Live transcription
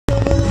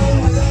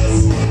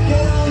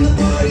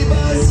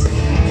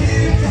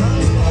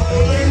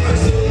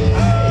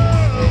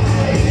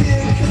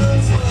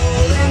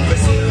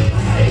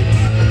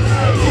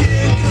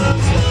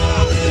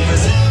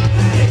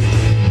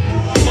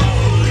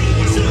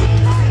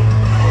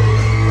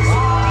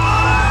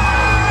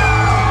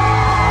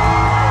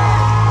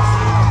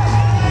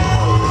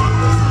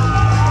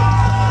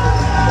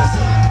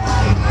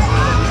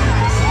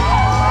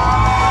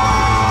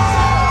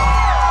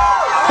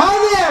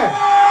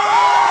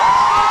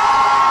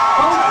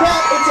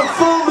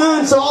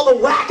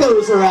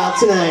are out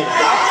tonight.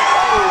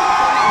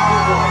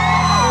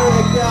 Oh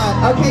my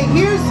God. Okay,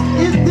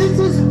 this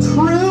is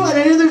true, and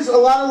I know there's a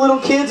lot of little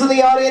kids in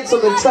the audience, so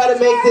I'm going to try to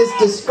make this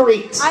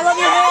discreet. I love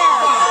your hair.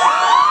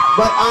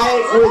 But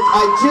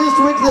I just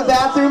went to the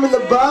bathroom in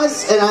the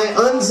bus, and I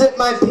unzipped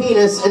my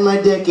penis in my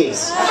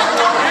dickies.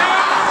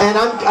 And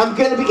I'm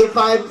gonna be, if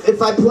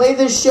I play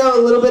this show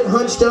a little bit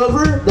hunched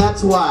over,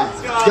 that's why.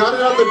 Got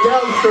it on the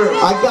downstroke.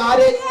 I got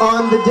it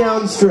on the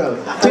downstroke.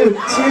 Dude,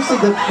 seriously,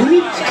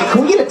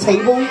 can we get a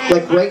table,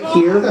 like, right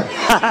here?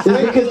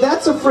 Because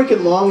that's a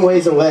freaking long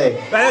ways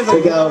away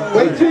to go.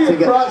 Wait till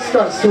your crotch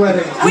starts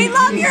sweating. We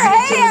love your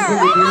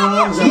hair!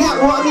 Yeah,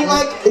 well, I mean,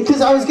 like,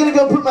 because I was gonna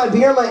go put my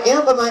beer in my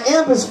amp, but my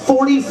amp is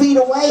 40 feet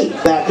away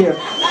back here.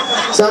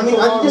 So, I mean,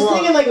 I'm just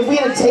thinking, like, if we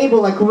had a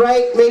table, like,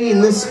 right, maybe in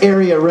this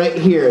area right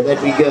here,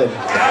 that'd be good.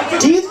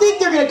 Do you think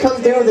they're gonna come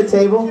through with the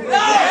table? Well,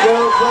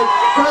 like,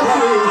 trust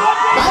me,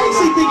 I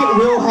actually think it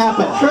will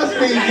happen. Trust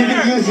me, you can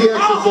use the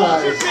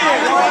exercise.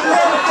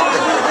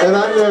 And I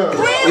know.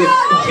 We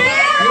love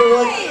Jerry! You know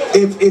what?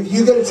 If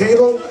you get a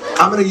table,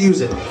 I'm gonna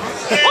use it.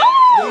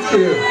 Thank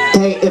you.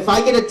 Hey, if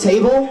I get a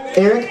table,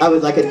 Eric, I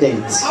would like a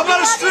dance. How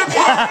about a strip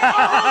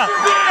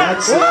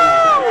That's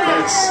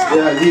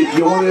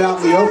you want it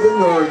out in the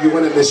open or you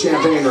want it in the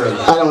champagne room?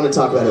 I don't want to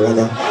talk about it right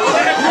now.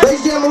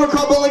 Ladies and gentlemen, we're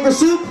called Bowling for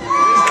Soup.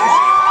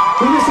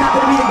 We just happen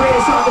to be the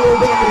greatest rock and roll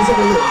band that has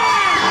ever lived.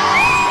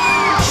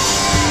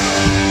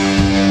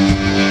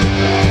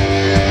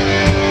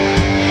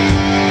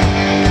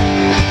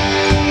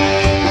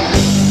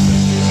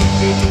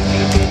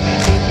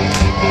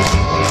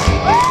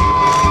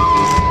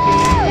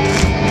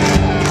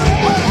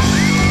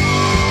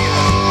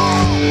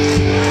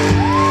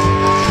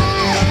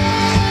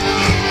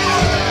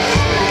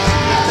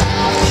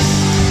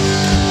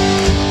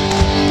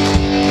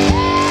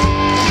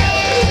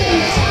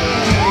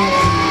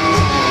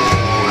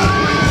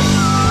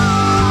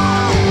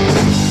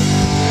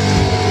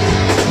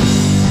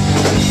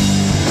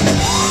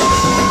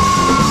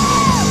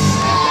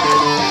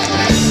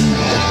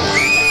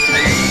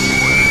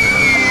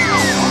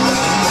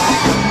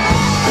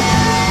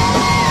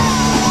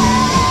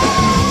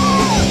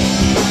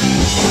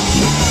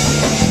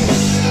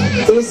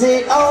 Is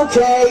it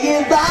okay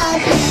if I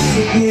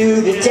visit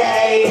you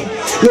today?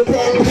 You've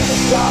been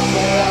pissed off for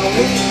a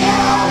week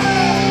now,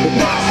 but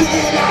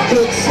nothing I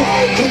could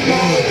say could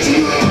make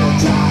you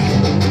talk.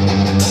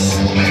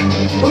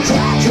 Is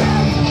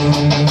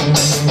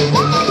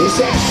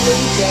there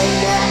anything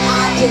that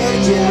I can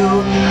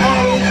do?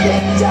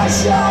 Anything to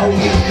show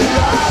you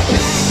love?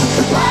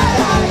 But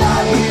I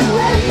love you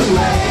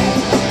anyway.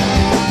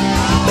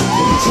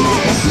 You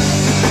can't see,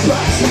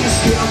 but you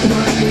still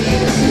put me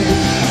to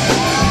sleep.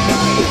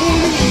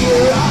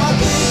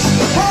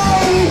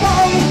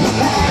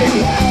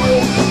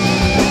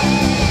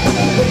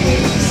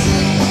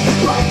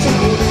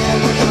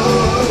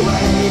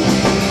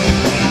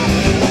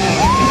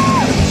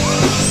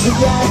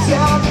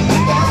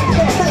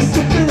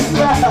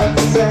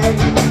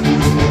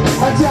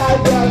 I drive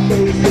up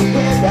face the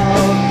window.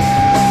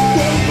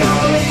 They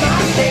know in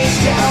my face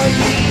telling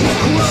me to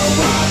grow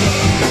up.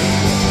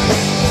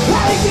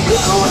 Like to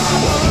grow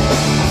up.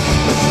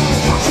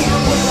 I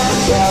can't wait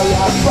until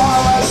you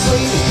fall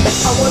asleep.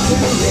 I want to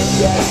let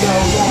you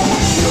know that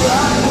you're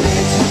a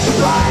bitch,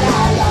 but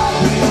I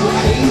love you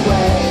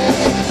anyway.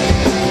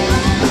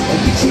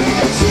 And you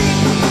can't see,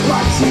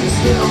 but you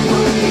still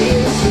put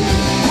me to sleep.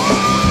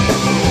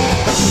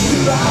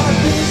 You're a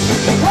bitch,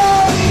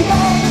 hey,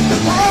 hey,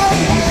 hey,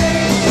 hey.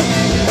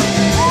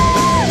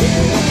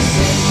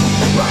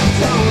 But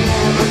don't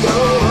ever go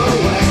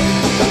away.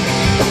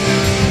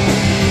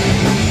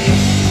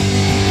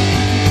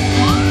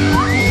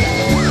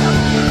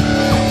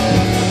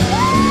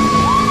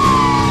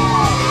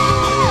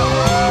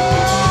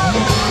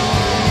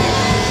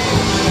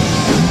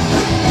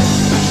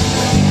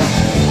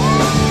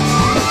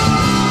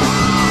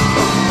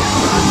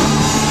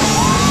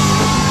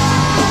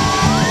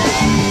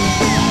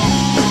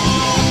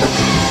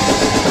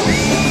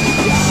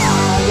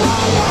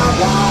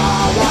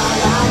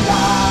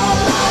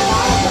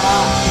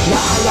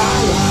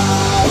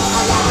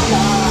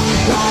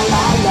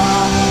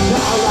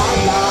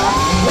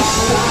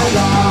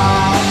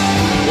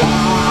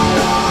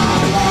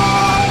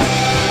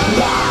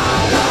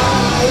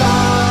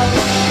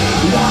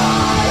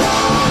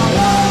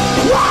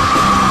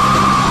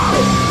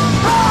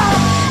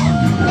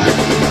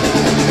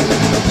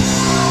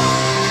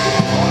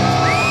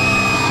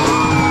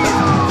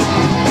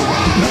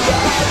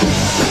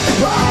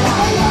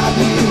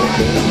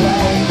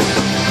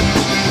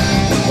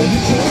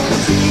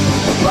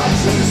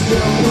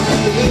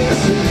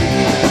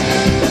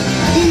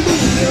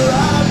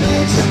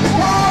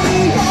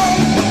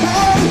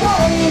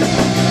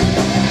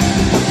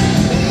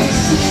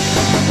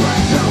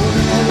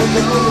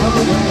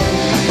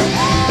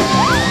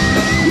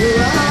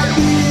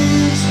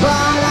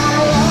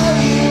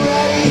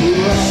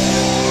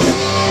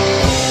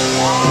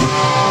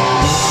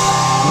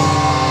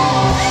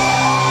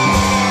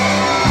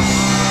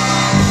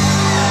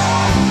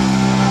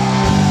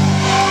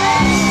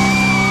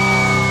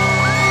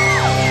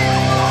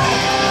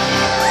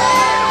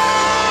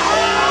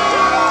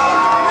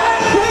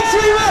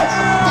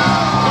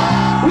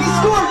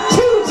 scored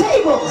 2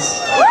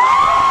 tables.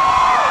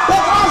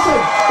 That's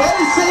awesome. That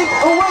is safe.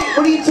 Oh wait,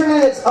 what are you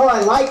turning it? Oh,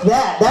 I like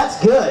that. That's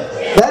good.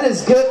 That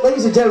is good.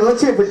 Ladies and gentlemen,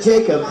 let's hear it for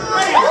Jacob.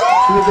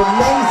 He was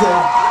amazing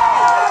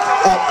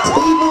at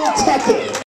table